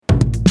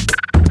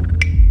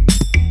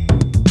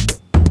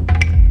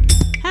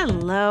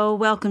Hello,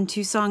 welcome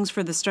to Songs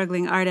for the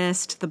Struggling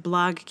Artist, the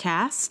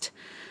blogcast.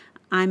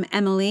 I'm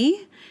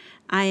Emily.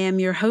 I am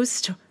your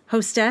hostess,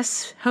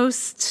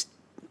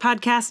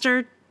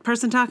 podcaster,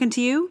 person talking to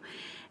you.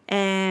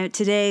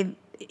 Today,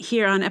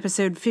 here on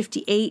episode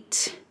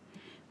 58,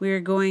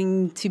 we're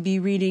going to be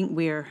reading,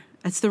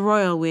 it's the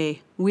royal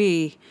we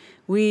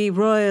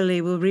royally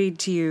will read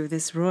to you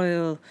this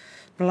royal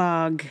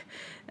blog.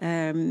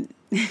 We're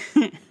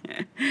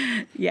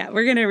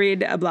going to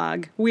read a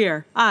blog.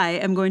 I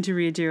am going to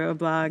read you a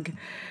blog.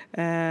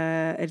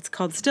 It's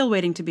called Still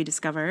Waiting to be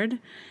Discovered.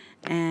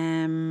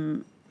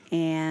 And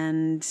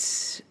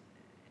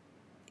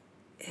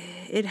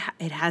it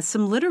has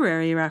some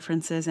literary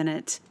references in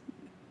it.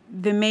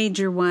 The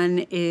major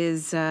one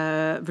is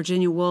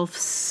Virginia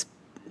Woolf's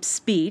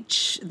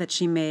speech that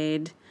she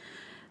made.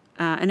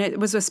 And it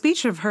was a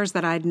speech of hers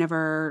that I'd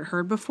never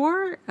heard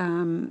before.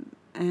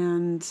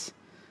 And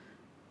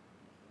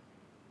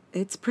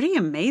it's pretty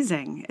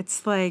amazing.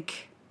 It's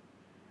like,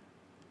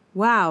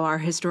 wow, our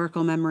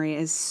historical memory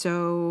is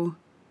so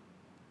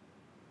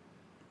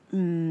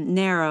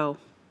narrow.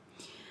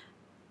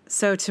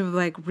 So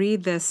to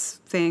read this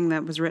thing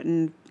that was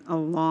written a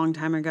long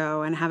time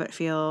ago and have it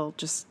feel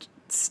just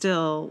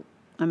still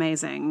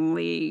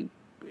amazingly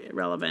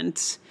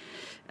relevant.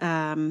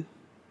 Anyway,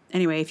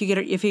 if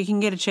you can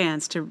get a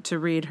chance to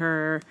read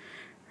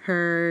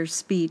her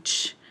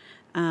speech,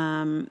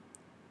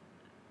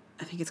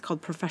 I think it's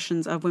called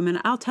Professions of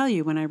Women. I'll tell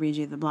you when I read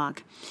you the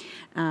blog.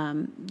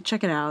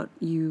 Check it out.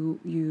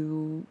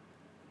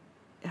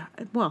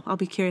 I'll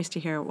be curious to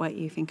hear what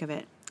you think of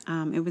it.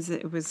 It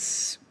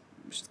was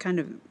just kind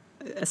of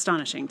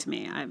astonishing to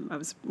me. I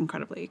was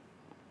incredibly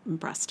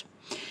impressed.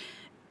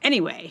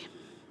 Anyway,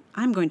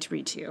 I'm going to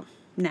read to you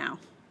now.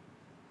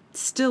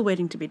 Still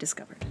Waiting to be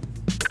Discovered.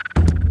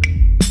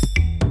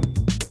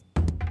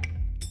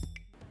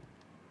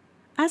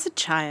 As a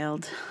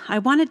child, I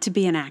wanted to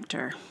be an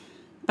actor.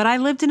 But I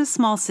lived in a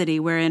small city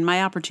wherein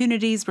my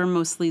opportunities were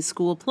mostly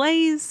school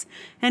plays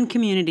and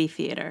community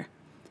theater.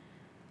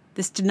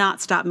 This did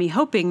not stop me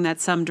hoping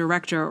that some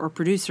director or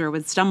producer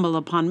would stumble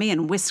upon me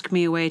and whisk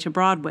me away to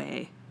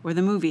Broadway or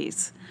the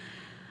movies.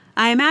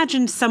 I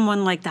imagined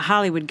someone like the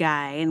Hollywood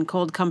guy in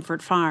Cold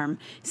Comfort Farm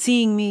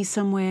seeing me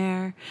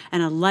somewhere,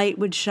 and a light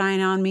would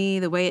shine on me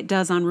the way it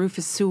does on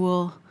Rufus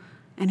Sewell,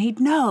 and he'd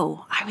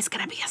know I was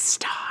going to be a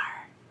star.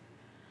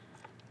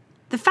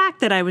 The fact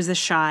that I was a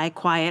shy,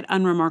 quiet,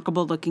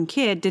 unremarkable-looking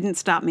kid didn't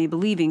stop me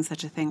believing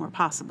such a thing were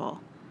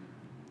possible.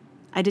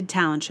 I did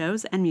talent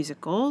shows and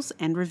musicals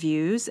and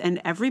reviews and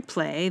every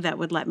play that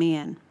would let me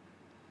in.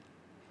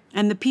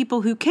 And the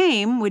people who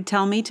came would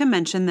tell me to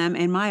mention them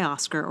in my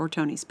Oscar or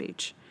Tony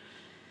speech.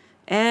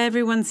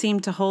 Everyone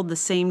seemed to hold the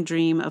same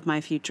dream of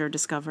my future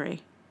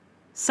discovery.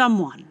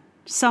 Someone,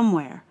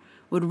 somewhere,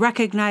 would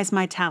recognize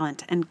my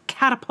talent and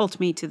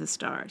catapult me to the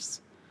stars.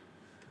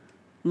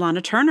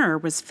 Lana Turner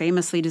was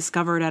famously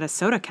discovered at a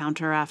soda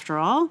counter, after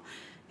all.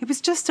 It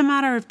was just a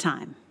matter of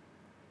time.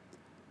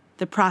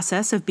 The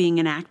process of being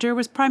an actor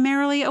was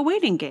primarily a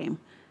waiting game,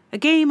 a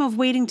game of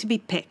waiting to be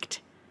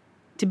picked,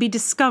 to be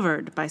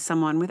discovered by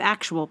someone with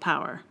actual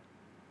power.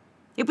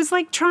 It was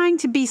like trying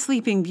to be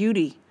Sleeping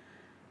Beauty,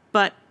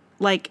 but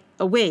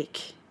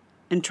awake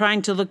and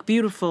trying to look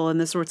beautiful in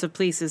the sorts of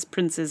places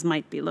princes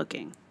might be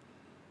looking.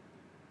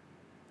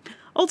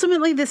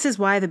 Ultimately, this is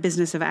why the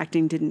business of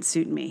acting didn't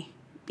suit me,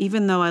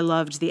 even though I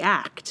loved the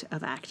act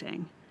of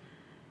acting.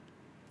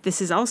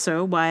 This is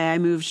also why I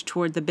moved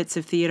toward the bits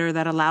of theater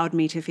that allowed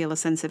me to feel a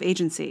sense of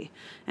agency,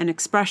 an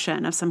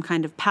expression of some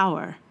kind of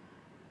power.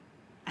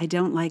 I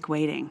don't like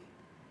waiting.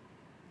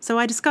 So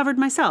I discovered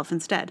myself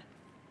instead.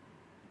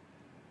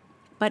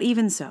 But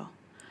even so,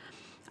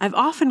 I've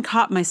often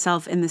caught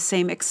myself in the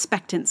same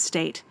expectant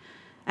state,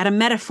 at a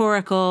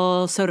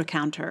metaphorical soda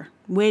counter,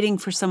 waiting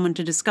for someone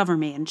to discover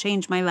me and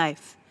change my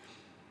life.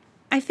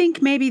 I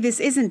think maybe this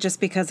isn't just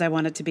because I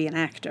wanted to be an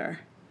actor.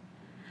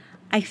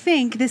 I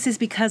think this is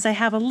because I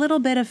have a little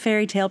bit of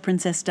fairy tale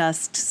princess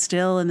dust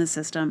still in the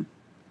system.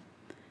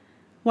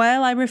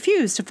 While I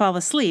refuse to fall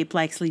asleep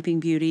like Sleeping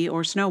Beauty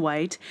or Snow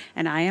White,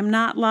 and I am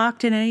not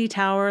locked in any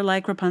tower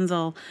like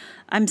Rapunzel,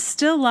 I'm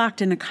still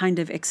locked in a kind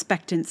of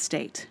expectant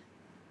state.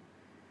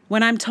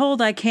 When I'm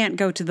told I can't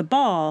go to the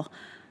ball,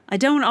 I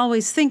don't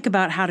always think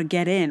about how to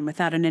get in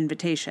without an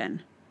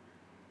invitation.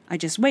 I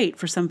just wait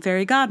for some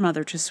fairy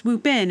godmother to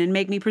swoop in and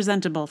make me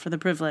presentable for the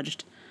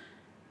privileged.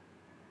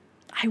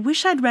 I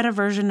wish I'd read a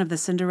version of the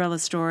Cinderella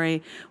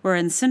story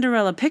wherein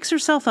Cinderella picks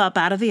herself up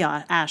out of the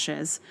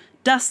ashes,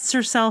 dusts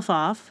herself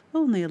off,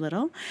 only a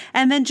little,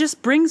 and then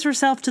just brings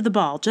herself to the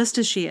ball just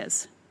as she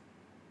is.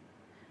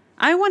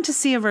 I want to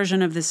see a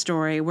version of this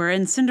story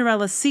wherein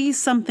Cinderella sees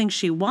something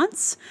she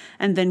wants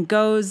and then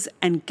goes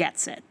and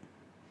gets it.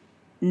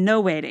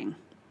 No waiting.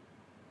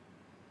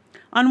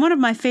 On one of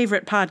my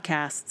favorite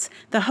podcasts,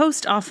 the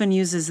host often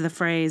uses the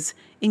phrase,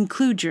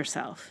 include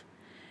yourself,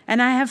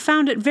 and I have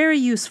found it very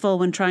useful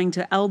when trying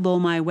to elbow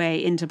my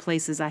way into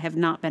places I have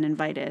not been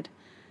invited.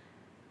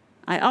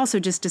 I also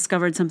just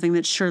discovered something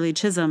that Shirley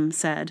Chisholm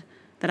said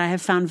that I have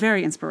found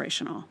very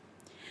inspirational.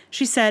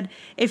 She said,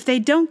 "If they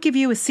don't give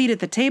you a seat at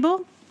the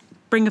table,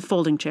 bring a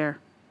folding chair."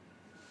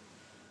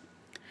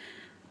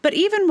 But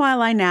even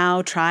while I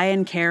now try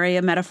and carry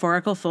a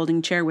metaphorical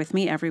folding chair with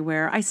me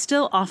everywhere, I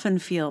still often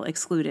feel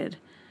excluded.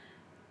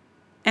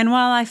 And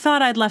while I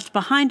thought I'd left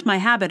behind my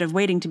habit of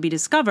waiting to be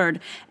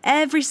discovered,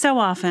 every so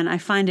often I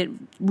find it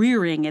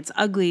rearing its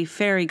ugly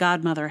fairy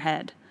godmother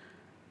head.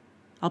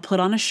 I'll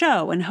put on a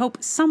show and hope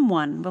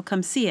someone will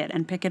come see it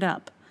and pick it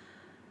up.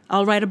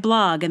 I'll write a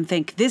blog and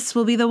think this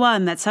will be the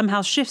one that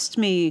somehow shifts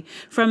me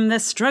from the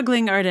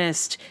struggling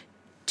artist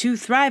to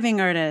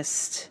thriving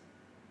artist.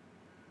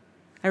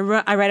 I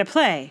write a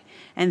play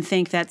and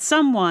think that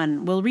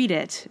someone will read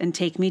it and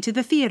take me to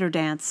the theater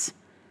dance.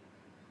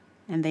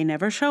 And they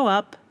never show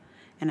up,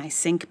 and I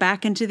sink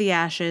back into the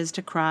ashes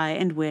to cry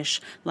and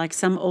wish like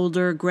some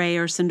older,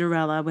 grayer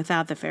Cinderella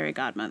without the fairy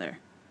godmother.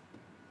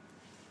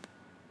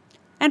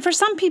 And for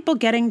some people,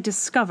 getting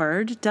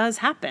discovered does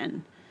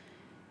happen.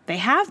 They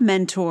have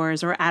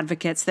mentors or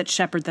advocates that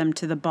shepherd them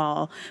to the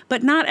ball,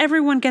 but not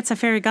everyone gets a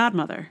fairy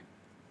godmother.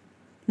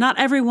 Not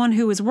everyone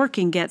who is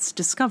working gets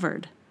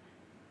discovered.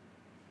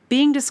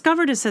 Being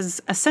discovered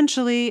is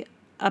essentially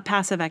a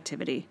passive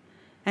activity,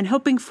 and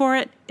hoping for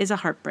it is a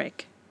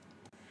heartbreak.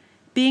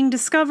 Being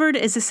discovered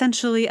is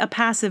essentially a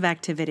passive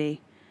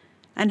activity,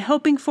 and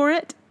hoping for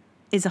it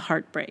is a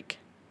heartbreak.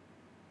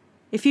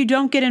 If you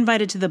don't get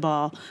invited to the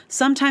ball,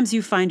 sometimes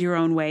you find your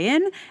own way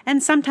in,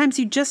 and sometimes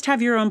you just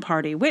have your own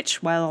party,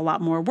 which, while a lot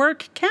more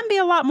work, can be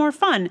a lot more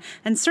fun,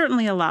 and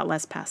certainly a lot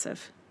less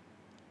passive.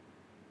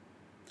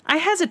 I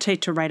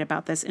hesitate to write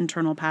about this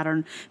internal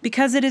pattern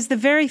because it is the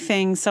very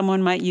thing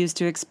someone might use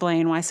to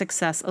explain why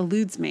success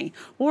eludes me,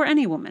 or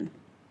any woman.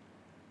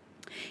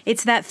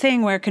 It's that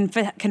thing where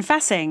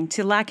confessing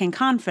to lacking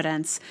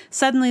confidence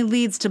suddenly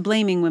leads to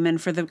blaming women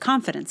for the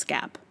confidence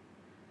gap.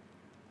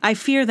 I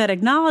fear that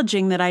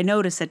acknowledging that I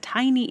notice a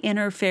tiny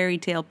inner fairy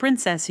tale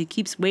princess who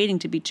keeps waiting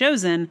to be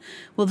chosen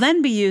will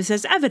then be used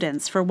as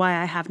evidence for why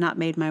I have not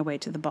made my way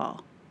to the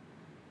ball.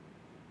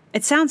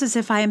 It sounds as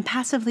if I am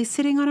passively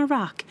sitting on a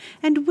rock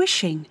and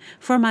wishing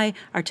for my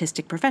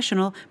artistic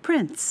professional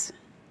prince,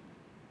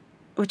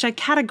 which I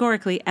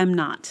categorically am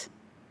not.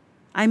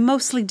 I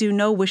mostly do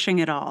no wishing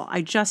at all.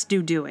 I just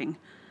do doing.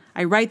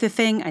 I write the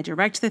thing, I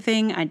direct the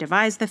thing, I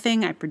devise the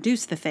thing, I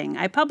produce the thing,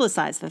 I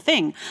publicize the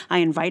thing, I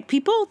invite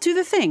people to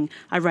the thing,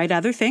 I write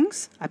other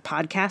things, I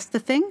podcast the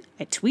thing,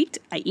 I tweet,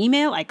 I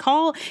email, I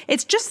call.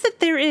 It's just that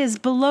there is,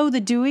 below the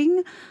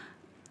doing,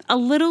 a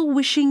little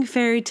wishing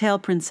fairy tale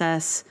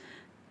princess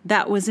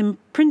that was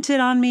imprinted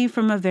on me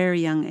from a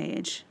very young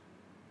age.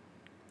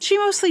 She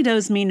mostly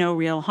does me no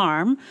real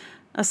harm,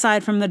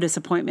 aside from the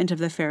disappointment of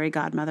the fairy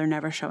godmother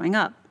never showing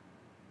up.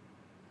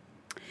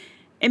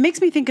 It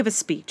makes me think of a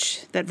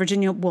speech that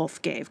Virginia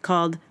Woolf gave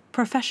called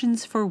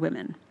Professions for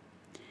Women.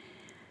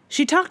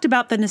 She talked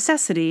about the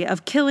necessity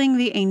of killing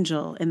the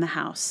angel in the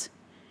house.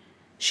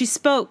 She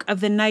spoke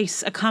of the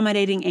nice,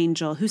 accommodating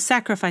angel who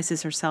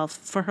sacrifices herself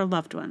for her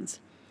loved ones.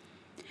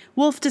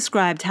 Woolf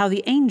described how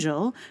the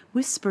angel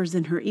whispers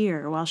in her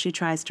ear while she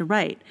tries to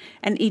write,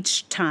 and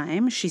each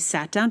time she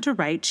sat down to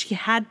write, she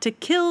had to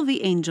kill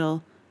the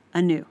angel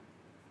anew.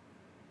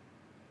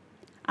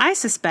 I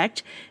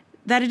suspect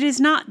that it is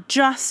not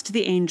just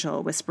the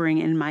angel whispering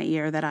in my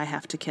ear that I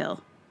have to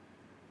kill.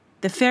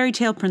 The fairy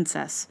tale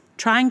princess,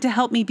 trying to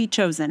help me be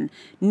chosen,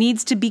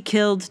 needs to be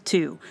killed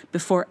too,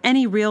 before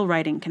any real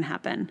writing can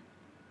happen.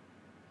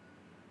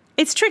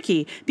 It's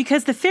tricky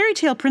because the fairy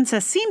tale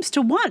princess seems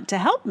to want to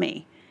help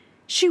me.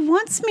 She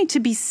wants me to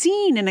be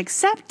seen and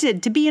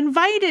accepted, to be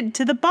invited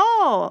to the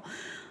ball.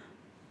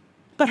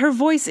 But her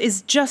voice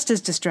is just as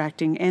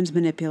distracting and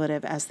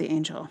manipulative as the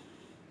angel.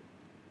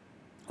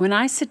 When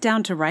I sit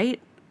down to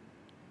write,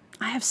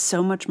 I have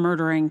so much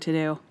murdering to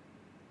do.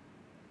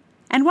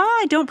 And while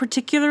I don't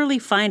particularly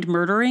find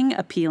murdering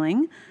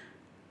appealing,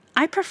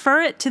 I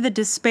prefer it to the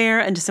despair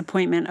and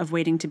disappointment of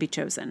waiting to be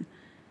chosen.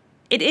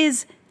 It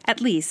is,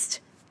 at least,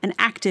 an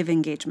active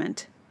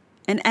engagement,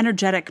 an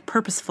energetic,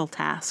 purposeful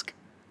task.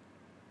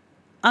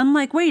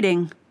 Unlike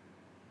waiting,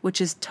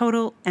 which is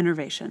total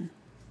enervation.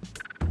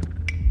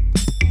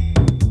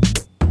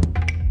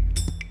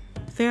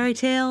 Fairy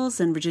tales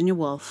and Virginia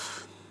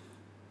Woolf.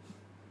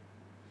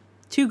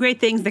 Two great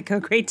things that go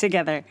great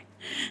together.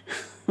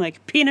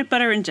 Like peanut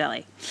butter and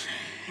jelly.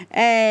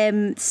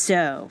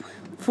 So,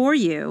 for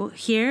you,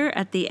 here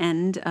at the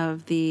end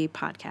of the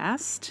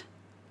podcast,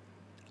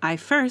 I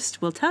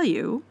first will tell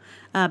you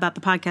about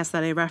the podcast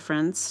that I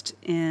referenced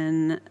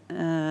in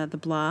the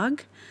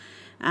blog,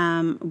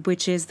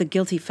 which is The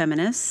Guilty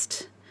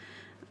Feminist.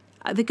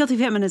 The Guilty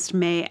Feminist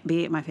may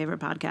be my favorite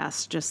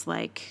podcast, just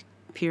like,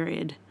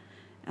 period.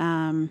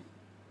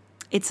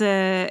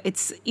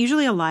 It's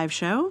usually a live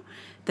show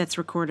that's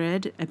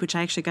recorded, which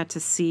I actually got to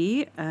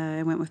see.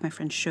 I went with my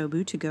friend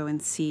Shobu to go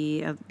and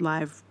see a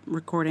live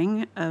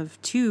recording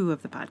of 2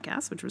 of the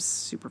podcasts, which was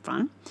super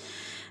fun.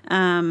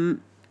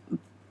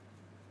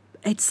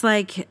 It's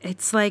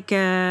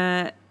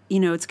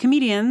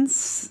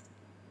comedians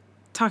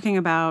talking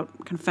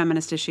about kind of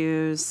feminist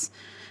issues.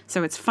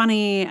 So it's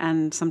funny,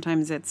 and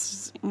sometimes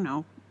it's,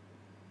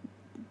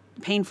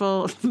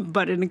 painful,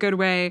 but in a good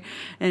way,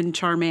 and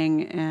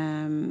charming,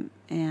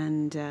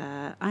 and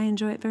I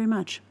enjoy it very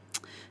much.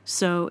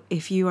 So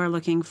if you are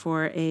looking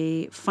for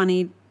a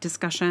funny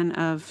discussion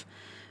of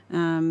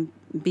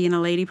being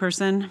a lady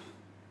person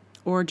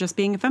or just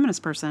being a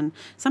feminist person,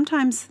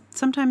 sometimes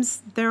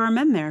there are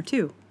men there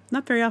too.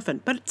 Not very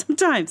often, but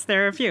sometimes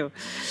there are a few.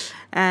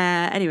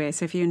 Anyway,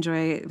 so if you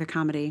enjoy the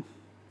comedy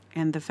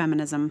and the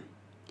feminism,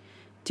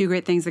 two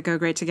great things that go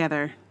great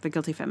together, The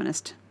Guilty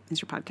Feminist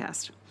is your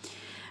podcast.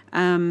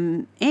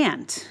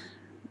 And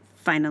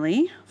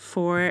finally,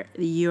 for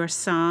your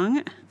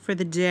song for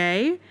the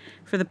day,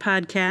 for the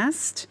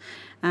podcast.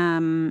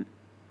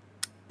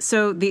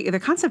 So the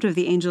concept of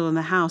the angel in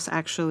the house,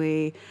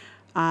 actually,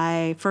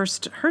 I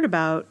first heard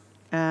about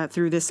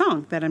through this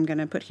song that I'm going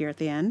to put here at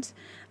the end.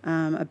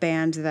 A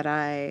band that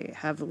I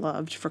have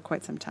loved for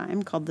quite some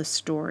time called The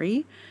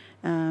Story.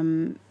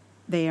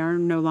 They are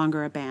no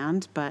longer a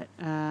band, but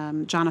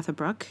Jonatha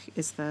Brooke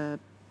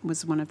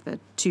was one of the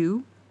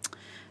two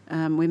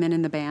women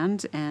in the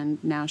band,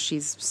 and now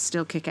she's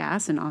still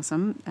kick-ass and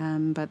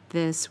awesome. But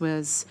this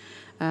was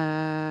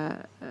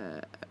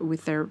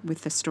with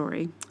The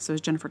Story. So it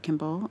was Jennifer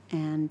Kimball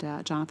and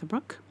Jonatha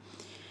Brooke.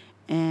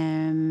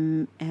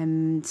 And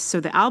so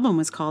the album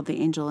was called The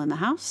Angel in the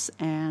House,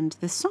 and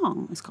this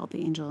song was called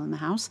The Angel in the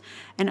House.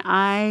 And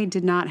I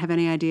did not have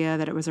any idea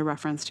that it was a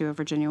reference to a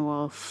Virginia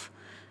Woolf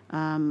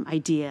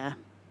idea.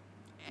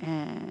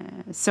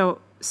 So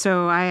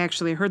I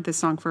actually heard this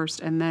song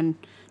first, and then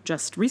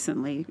just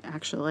recently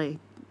actually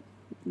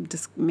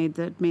just made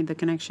the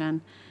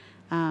connection.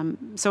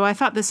 So I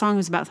thought this song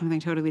was about something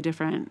totally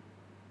different.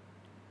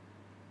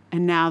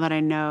 And now that I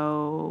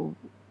know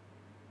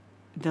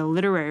the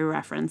literary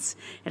reference,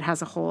 it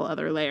has a whole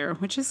other layer,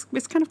 which is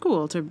it's kind of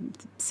cool to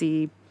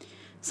see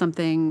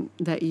something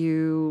that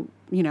you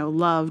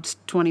loved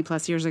 20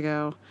 plus years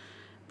ago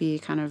be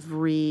kind of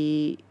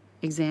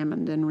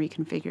re-examined and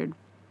reconfigured.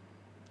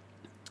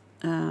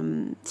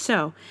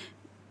 So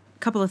a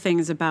couple of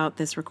things about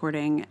this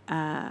recording.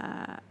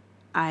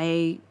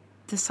 I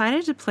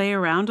decided to play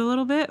around a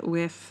little bit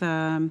with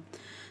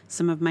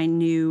some of my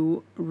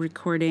new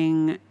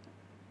recording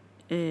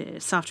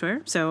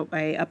software. So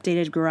I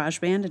updated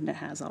GarageBand, and it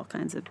has all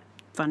kinds of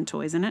fun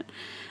toys in it.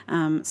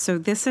 So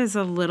this is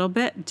a little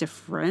bit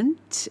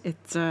different.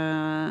 It's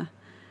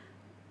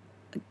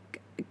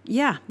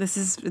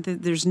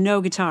there's no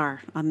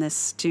guitar on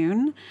this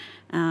tune.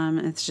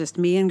 It's just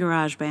me and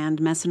GarageBand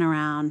messing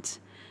around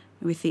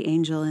with the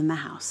angel in the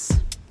house.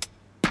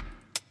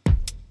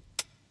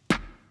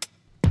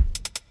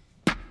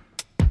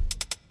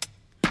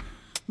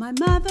 My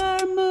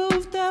mother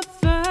moved the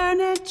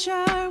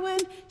furniture when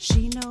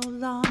she no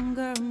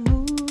longer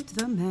moved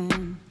the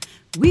man.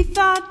 We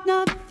thought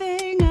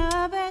nothing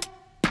of it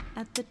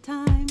at the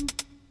time.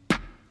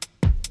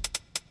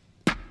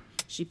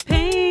 She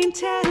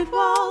painted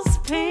walls,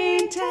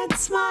 painted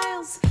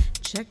smiles,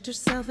 checked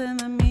herself in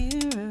the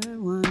mirror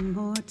one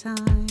more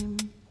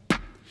time,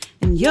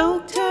 and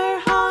yoked her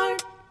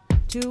heart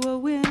to a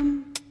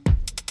whim.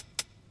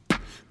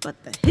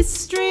 But the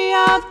history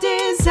of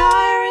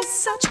desire is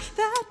such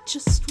that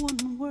just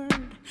one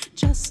word,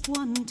 just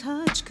one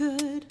touch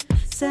could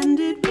send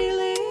it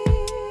reeling.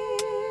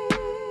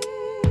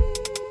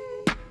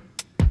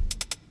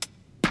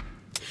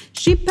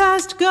 She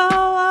passed go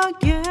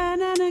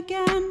again and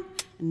again,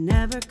 and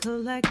never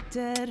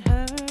collected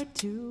her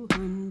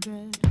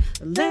 200.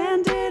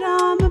 Landed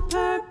on the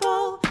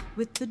purple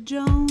with the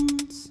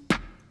Jones.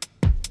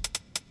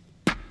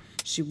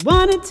 She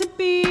wanted to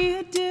be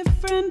a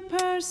different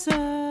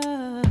person,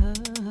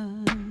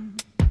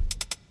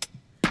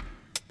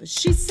 but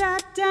she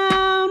sat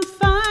down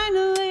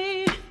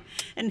finally,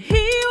 and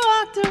he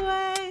walked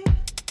away.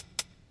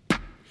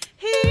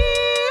 He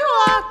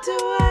walked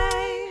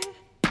away.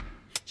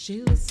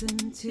 She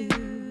listened to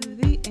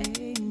the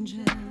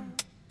angel.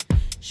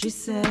 She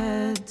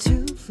said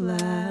to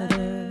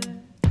flatter.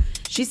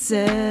 She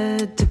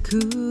said to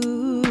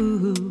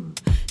coo.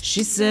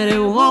 She said it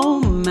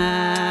won't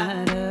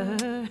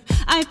matter.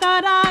 I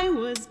thought I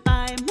was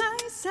by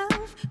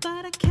myself,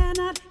 but I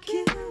cannot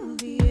kill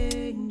the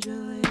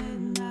angel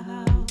in the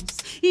house.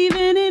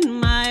 Even in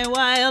my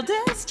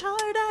wildest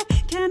heart, I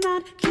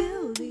cannot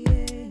kill the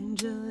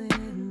angel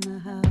in the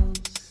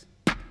house.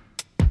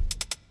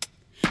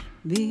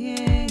 The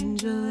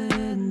angel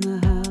in the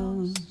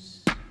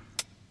house.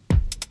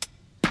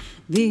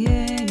 The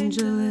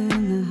angel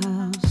in the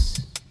house.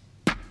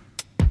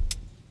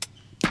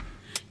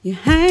 You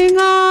hang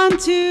on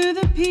to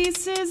the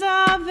pieces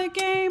of the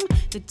game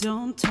that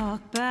don't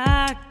talk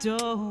back,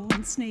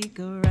 don't sneak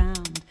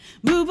around.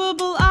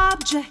 Movable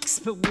objects,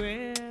 but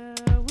where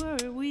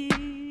were we?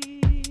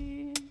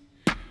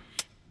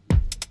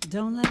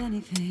 Don't let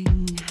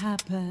anything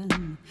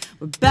happen.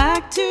 We're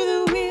back to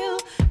the wheel,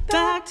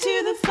 back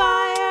to the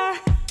fire,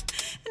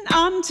 and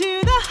onto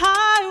the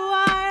high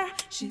wire.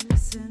 She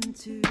listened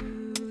to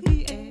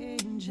the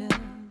angel.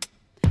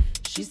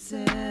 She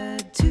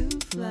said to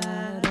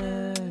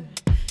flatter.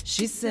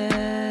 She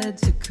said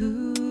to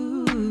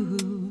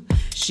coo.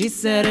 She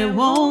said it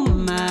won't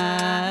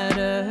matter.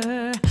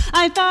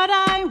 I thought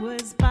I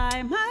was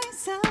by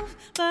myself,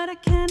 but I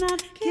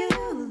cannot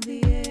kill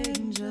the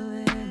angel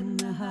in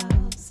the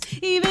house.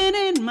 Even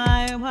in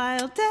my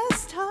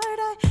wildest heart,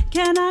 I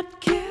cannot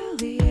kill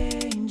the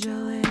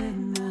angel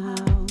in the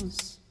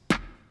house.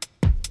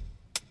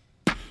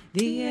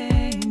 The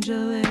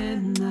angel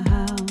in the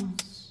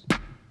house.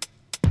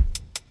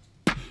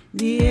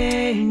 The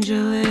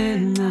angel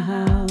in the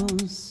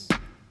house.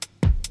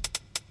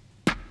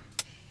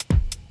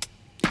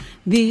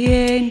 The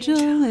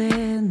angel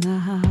in the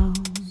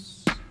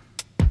house.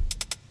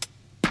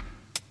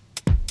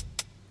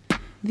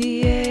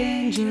 The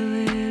angel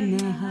in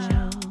the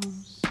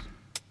house.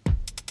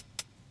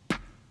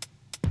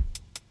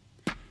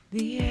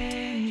 The angel.